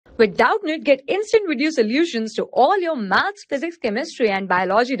With Doubtnut, get instant video solutions to all your maths, physics, chemistry, and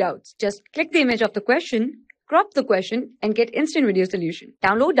biology doubts. Just click the image of the question, crop the question, and get instant video solution.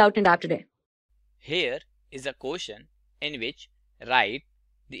 Download Doubtnut app today. Here is a question in which write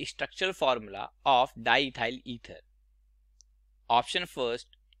the structural formula of diethyl ether. Option first,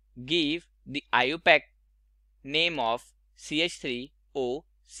 give the IUPAC name of CH3O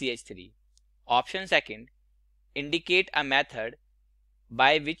CH3. Option second, indicate a method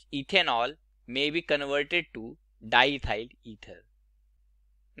by which ethanol may be converted to diethyl ether.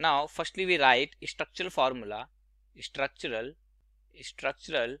 Now firstly we write structural formula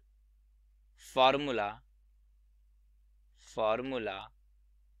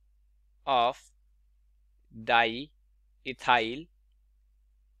of diethyl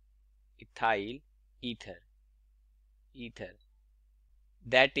ether,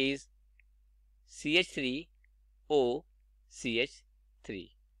 that is CH3O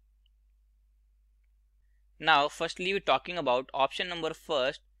CH3. Now firstly we are talking about option number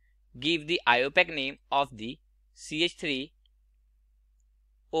first, give the IUPAC name of the CH3O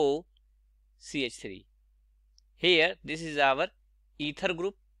CH3. Here this is our ether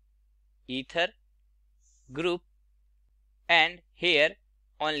group, and here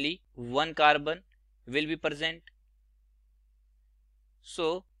only one carbon will be present.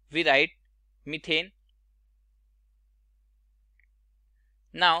 So we write methane.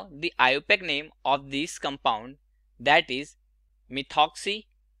 Now the IUPAC name of this compound, that is methoxy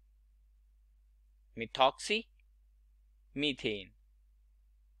methane.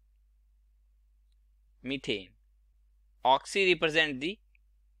 Oxy represent the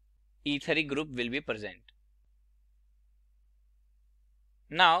etheric group will be present.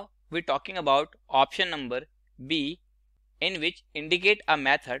 Now we're talking about option number B, in which indicate a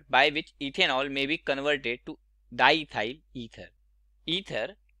method by which ethanol may be converted to diethyl ether.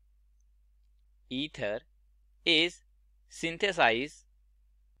 Ether is synthesized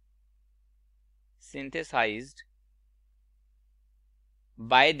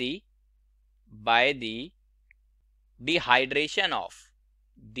by the dehydration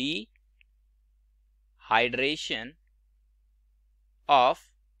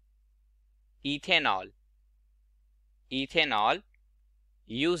of ethanol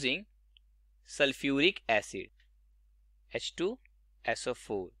using sulfuric acid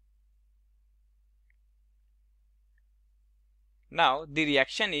H2SO4. Now the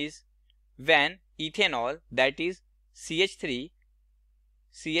reaction is when ethanol, that is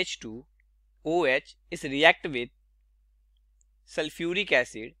CH3CH2OH, is react with sulfuric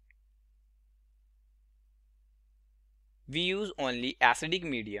acid. We use only acidic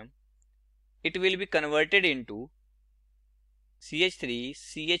medium. It will be converted into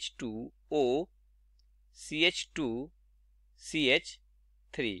CH3CH2O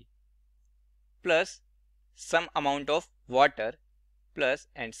CH2CH3 plus some amount of water plus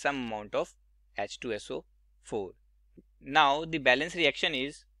and some amount of H2SO4. Now the balance reaction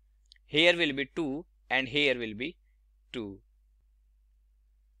is here will be 2 and here will be 2.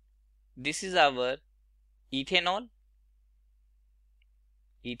 This is our ethanol,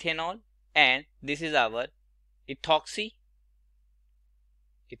 and this is our ethoxy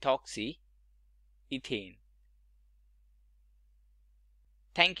ethane.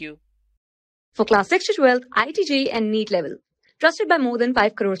 Thank you. For class 6 to 12, IIT JEE and NEET level. Trusted by more than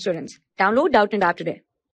 5 crore students. Download Doubtnut app today.